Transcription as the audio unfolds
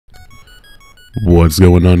What's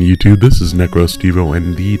going on YouTube? This is Necrostevo,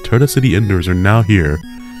 and the Turtle City Enders are now here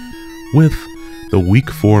with the Week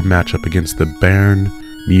 4 matchup against the Bayern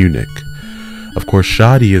Munich. Of course,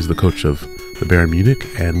 Shadi is the coach of the Bayern Munich,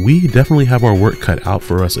 and we definitely have our work cut out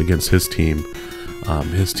for us against his team.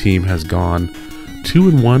 His team has gone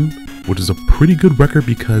 2-1, which is a pretty good record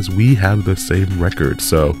because we have the same record.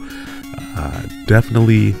 So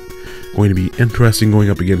definitely going to be interesting going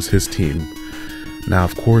up against his team. Now,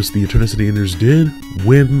 of course, the Turtle City Enders did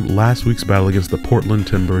win last week's battle against the Portland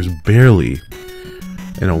Timbers barely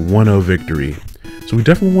in a 1-0 victory. So we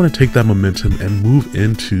definitely want to take that momentum and move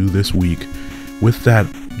into this week with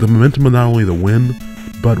the momentum of not only the win,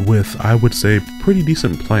 but with, I would say, pretty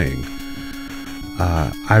decent playing.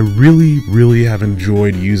 I really have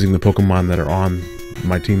enjoyed using the Pokemon that are on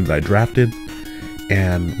my team that I drafted,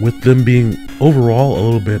 and with them being overall a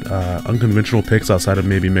little bit unconventional picks outside of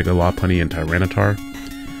maybe Mega Lopunny and Tyranitar,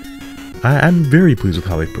 I'm very pleased with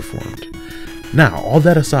how they performed. Now, all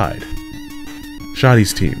that aside,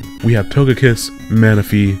 Shadi's team, we have Togekiss,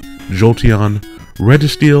 Manaphy, Jolteon,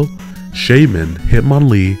 Registeel, Shaman,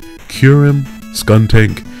 Hitmonlee, Kyurem,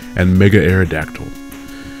 Skuntank, and Mega Aerodactyl.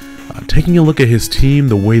 Taking a look at his team,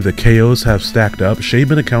 the way the KOs have stacked up,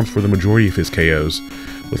 Shaman accounts for the majority of his KOs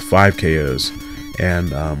with 5 KOs.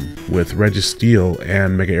 And with Registeel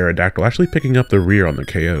and Mega Aerodactyl actually picking up the rear on the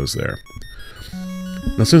KOs there.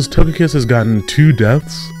 Now, since Togekiss has gotten 2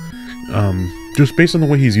 deaths, just based on the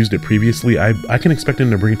way he's used it previously, I can expect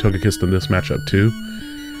him to bring Togekiss to this matchup too.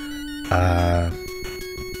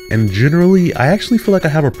 And generally, I actually feel like I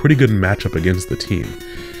have a pretty good matchup against the team.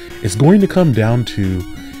 It's going to come down to,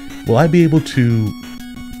 will I be able to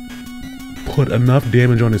put enough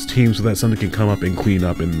damage on his team so that something can come up and clean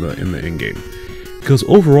up in the end game? Because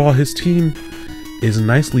overall, his team is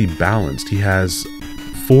nicely balanced. He has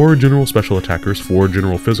 4 general special attackers, 4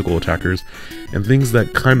 general physical attackers, and things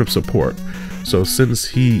that kind of support. So since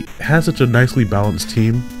he has such a nicely balanced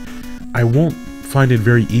team, I won't find it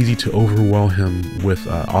very easy to overwhelm him with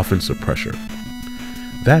offensive pressure.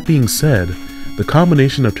 That being said, the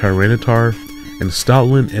combination of Tyranitar and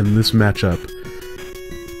Stoutland in this matchup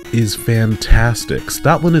is fantastic.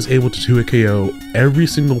 Stoutland is able to 2-hit KO every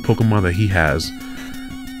single Pokemon that he has,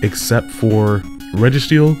 except for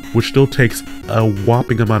Registeel, which still takes a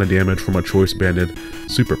whopping amount of damage from a choice banded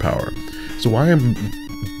superpower. So I am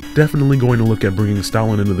definitely going to look at bringing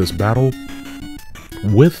Stoutland into this battle.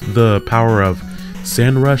 With the power of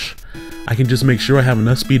Sand Rush, I can just make sure I have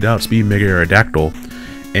enough speed to outspeed Mega Aerodactyl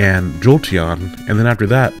and Jolteon, and then after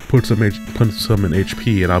that put some in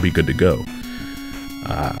HP and I'll be good to go.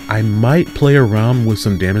 I might play around with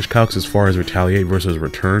some damage calcs as far as Retaliate versus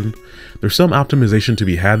Return. There's some optimization to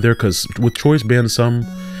be had there, because with Choice Band, some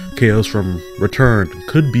KOs from Return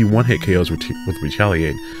could be one-hit KOs with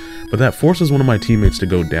Retaliate, but that forces one of my teammates to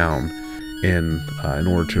go down in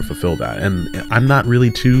order to fulfill that. And I'm not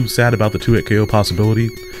really too sad about the 2-hit KO possibility,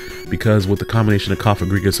 because with the combination of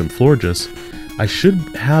Cofagrigus and Florges, I should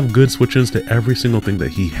have good switch-ins to every single thing that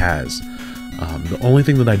he has. The only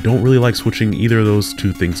thing that I don't really like switching either of those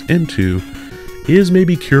 2 things into is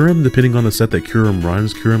maybe Kyurem, depending on the set that Kyurem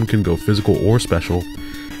runs. Kyurem can go physical or special,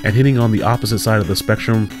 and hitting on the opposite side of the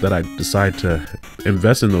spectrum that I decide to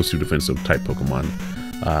invest in those 2 defensive type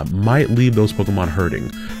Pokemon might leave those Pokemon hurting.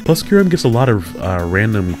 Plus, Kyurem gets a lot of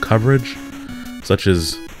random coverage, such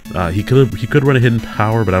as he could run a hidden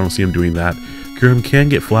power, but I don't see him doing that. Kyurem can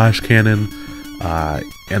get Flash Cannon,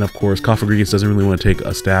 and of course, Cofagrigus doesn't really want to take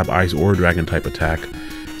a Stab, Ice, or Dragon type attack,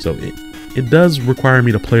 so it does require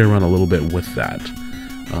me to play around a little bit with that.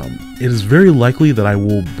 It is very likely that I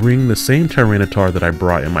will bring the same Tyranitar that I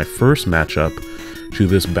brought in my first matchup to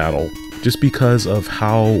this battle, just because of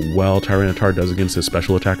how well Tyranitar does against his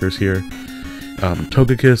special attackers here.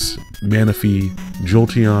 Togekiss, Manaphy,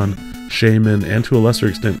 Jolteon, Shaman, and to a lesser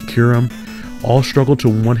extent Kyurem all struggle to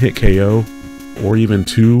 1-hit KO or even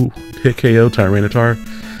 2-hit KO Tyranitar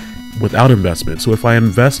without investment. So if I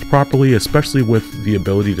invest properly, especially with the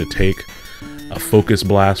ability to take a Focus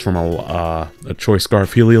Blast from a Choice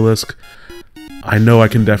Scarf Heliolisk, I know I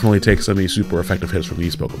can definitely take some of these super effective hits from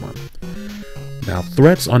these Pokemon. Now,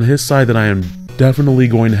 threats on his side that I am definitely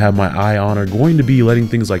going to have my eye on are going to be letting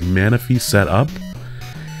things like Manaphy set up,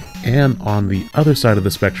 and on the other side of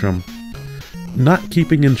the spectrum, not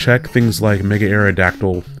keeping in check things like Mega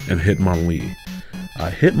Aerodactyl and Hitmonlee.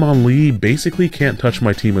 Hitmonlee basically can't touch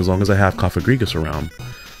my team as long as I have Cofagrigus around.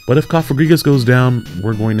 But if Cofagrigus goes down,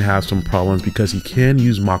 we're going to have some problems, because he can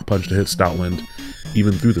use Mach Punch to hit Stoutland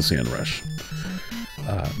even through the Sand Rush.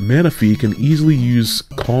 Manaphy can easily use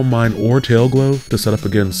Calm Mind or Tail Glow to set up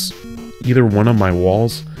against either one of my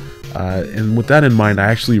walls, And with that in mind, I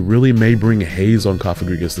actually really may bring Haze on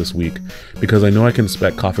Cofagrigus this week, because I know I can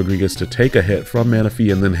spec Cofagrigus to take a hit from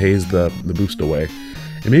Manaphy and then Haze the boost away,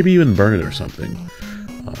 and maybe even burn it or something.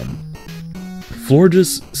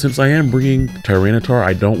 Florges, since I am bringing Tyranitar,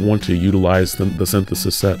 I don't want to utilize the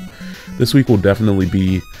Synthesis set. This week will definitely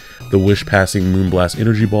be the Wish Passing Moonblast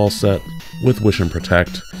Energy Ball set with Wish and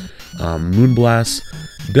Protect. Moonblast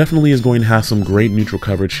definitely is going to have some great neutral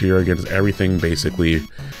coverage here against everything basically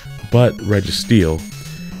but Registeel.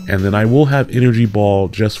 And then I will have Energy Ball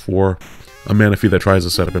just for a Manaphy that tries to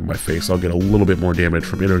set up in my face. I'll get a little bit more damage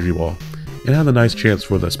from Energy Ball and have a nice chance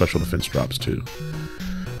for the special defense drops too.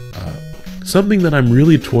 Something that I'm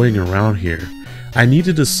really toying around here, I need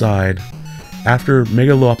to decide after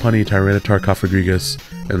Mega Lopunny, Tyranitar, Cofagrigus,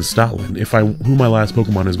 and Stoutland who my last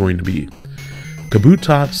Pokemon is going to be.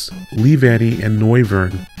 Kabutops, Leavanny, and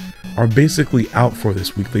Noivern are basically out for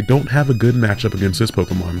this week. They don't have a good matchup against this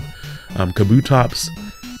Pokemon. Kabutops,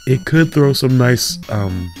 it could throw some nice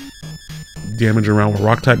damage around with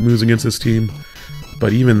Rock-type moves against this team,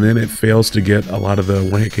 but even then it fails to get a lot of the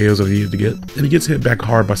one-hit KOs that it needed to get, and it gets hit back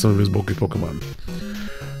hard by some of his bulky Pokemon.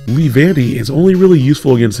 Leavanny is only really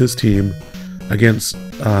useful against his team against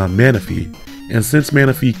Manaphy, and since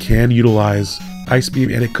Manaphy can utilize Ice Beam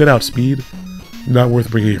and it could outspeed, not worth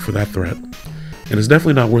bringing it for that threat. And it's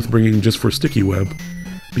definitely not worth bringing just for Sticky Web,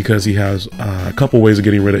 because he has a couple ways of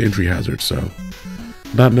getting rid of entry hazards, so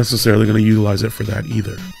not necessarily going to utilize it for that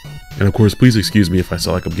either. And of course, please excuse me if I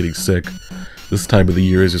sound like I'm getting sick. This time of the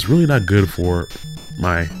year is just really not good for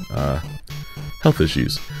my health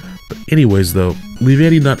issues. But anyways though,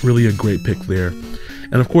 Leavanny not really a great pick there.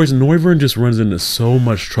 And of course, Noivern just runs into so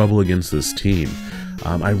much trouble against this team.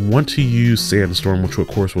 I want to use Sandstorm, which of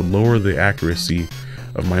course would lower the accuracy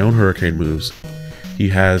of my own Hurricane moves. He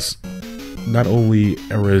has not only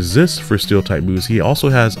a resist for Steel type moves, he also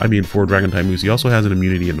has, for Dragon type moves, he also has an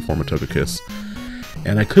immunity in the form of Togekiss.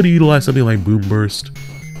 And I could utilize something like Boom Burst,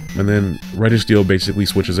 and then Registeel basically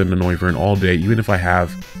switches into Noivern all day, even if I have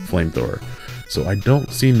Flamethrower. So I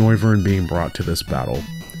don't see Noivern being brought to this battle.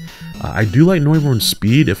 I do like Noivern's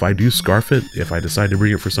speed. If I do Scarf it, if I decide to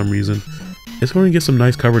bring it for some reason, it's going to get some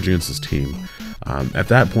nice coverage against this team. At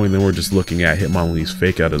that point, then we're just looking at Hitmonlee's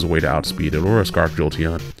Fake Out as a way to outspeed it, or a Scarf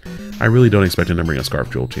Jolteon. I really don't expect him to bring a Scarf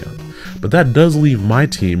Jolteon. But that does leave my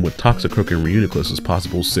team with Toxicroak and Reuniclus as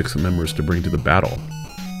possible 6 members to bring to the battle.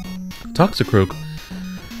 Toxicroak,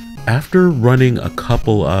 after running a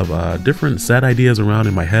couple of different set ideas around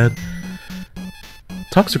in my head,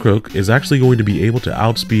 Toxicroak is actually going to be able to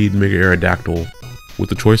outspeed Mega Aerodactyl with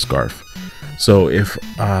the Choice Scarf. So if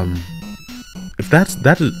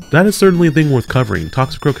that is certainly a thing worth covering.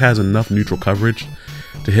 Toxicroak has enough neutral coverage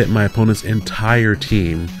to hit my opponent's entire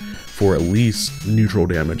team for at least neutral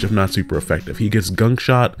damage, if not super effective. He gets Gunk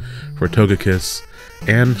Shot for Togekiss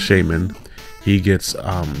and Shaman. He gets,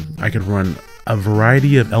 I can run a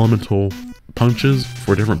variety of elemental punches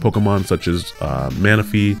for different Pokemon, such as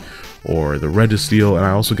Manaphy or the Registeel, and I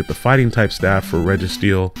also get the Fighting type staff for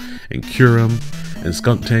Registeel and Kyurem and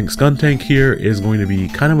Skuntank. Skuntank here is going to be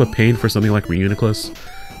kind of a pain for something like Reuniclus,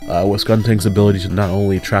 with Skuntank's ability to not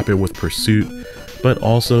only trap it with Pursuit, but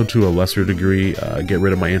also to a lesser degree get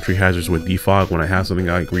rid of my entry hazards with Defog when I have something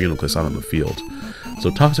like Reuniclus out on the field. So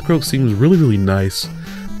Toxicroak seems really nice,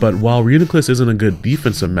 but while Reuniclus isn't a good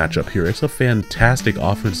defensive matchup here, it's a fantastic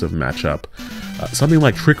offensive matchup. Something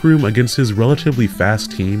like Trick Room against his relatively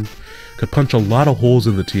fast team could punch a lot of holes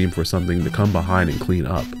in the team for something to come behind and clean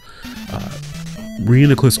up.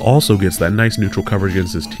 Reuniclus also gets that nice neutral coverage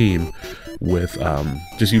against his team with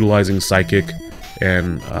just utilizing Psychic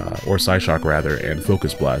and or Psyshock rather, and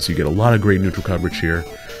Focus Blast. You get a lot of great neutral coverage here,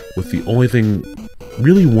 with the only thing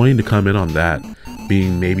really wanting to come in on that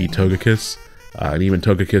being maybe Togekiss, and even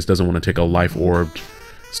Togekiss doesn't want to take a Life Orbed,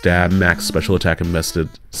 Stab, Max Special Attack invested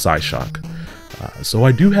Psyshock. So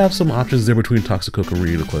I do have some options there between Toxicroak and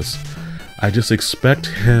Reuniclus. I just expect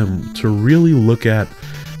him to really look at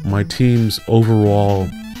my team's overall,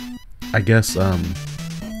 I guess,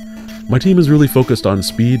 my team is really focused on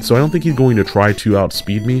speed, so I don't think he's going to try to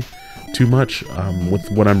outspeed me too much with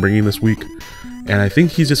what I'm bringing this week. And I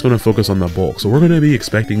think he's just going to focus on the bulk. So we're going to be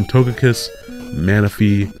expecting Togekiss,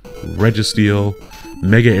 Manaphy, Registeel,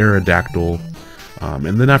 Mega Aerodactyl,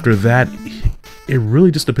 and then after that, it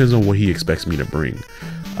really just depends on what he expects me to bring.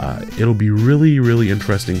 It'll be really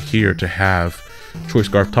interesting here to have Choice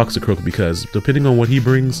Scarf Toxicroak, because depending on what he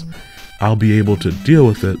brings, I'll be able to deal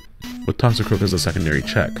with it with Toxicroak as a secondary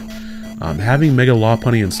check. Having Mega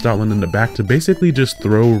Lopunny and Stoutland in the back to basically just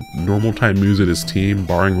throw normal type moves at his team,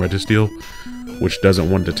 barring Registeel, which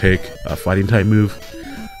doesn't want to take a fighting type move,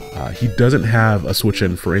 He doesn't have a switch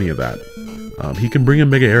in for any of that. He can bring in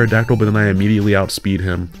Mega Aerodactyl, but then I immediately outspeed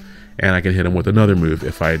him, and I can hit him with another move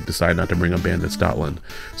if I decide not to bring up Bandit Stoutland.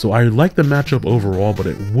 So I like the matchup overall, but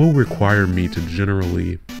it will require me to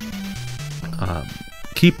generally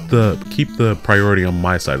keep the priority on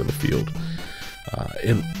my side of the field.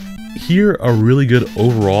 And here, a really good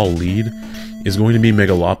overall lead is going to be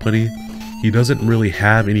Mega Lopunny. He doesn't really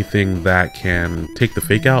have anything that can take the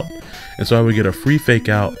Fake Out, and so I would get a free Fake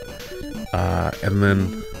Out, and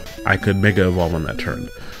then I could Mega Evolve on that turn.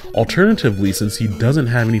 Alternatively, since he doesn't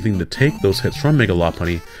have anything to take those hits from Mega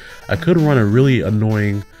Lopunny, I could run a really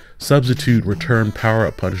annoying Substitute, Return, Power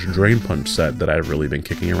Up Punch, Drain Punch set that I've really been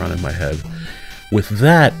kicking around in my head. With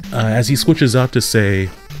that, as he switches out to, say,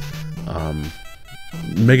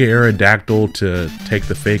 Mega Aerodactyl to take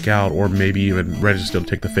the Fake Out, or maybe even Registeel to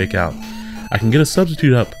take the Fake Out, I can get a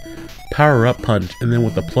Substitute up, Power Up Punch, and then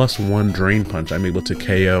with the +1 Drain Punch, I'm able to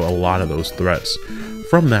KO a lot of those threats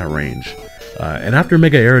from that range. And after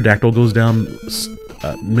Mega Aerodactyl goes down,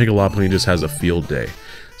 Mega Lopunny just has a field day.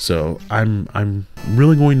 So I'm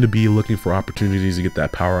really going to be looking for opportunities to get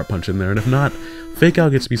that Power Up Punch in there, and if not, Fake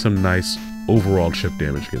Out gets me some nice overall chip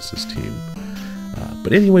damage against this team.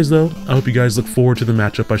 But anyways though, I hope you guys look forward to the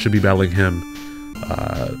matchup. I should be battling him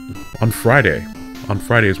on Friday. On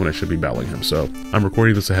Friday is when I should be battling him, so I'm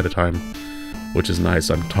recording this ahead of time, which is nice.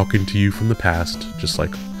 I'm talking to you from the past, just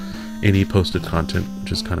like any posted content,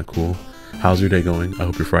 which is kind of cool. How's your day going? I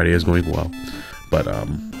hope your Friday is going well. But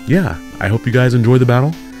yeah, I hope you guys enjoy the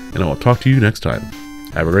battle, and I will talk to you next time.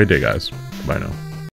 Have a great day, guys. Bye now.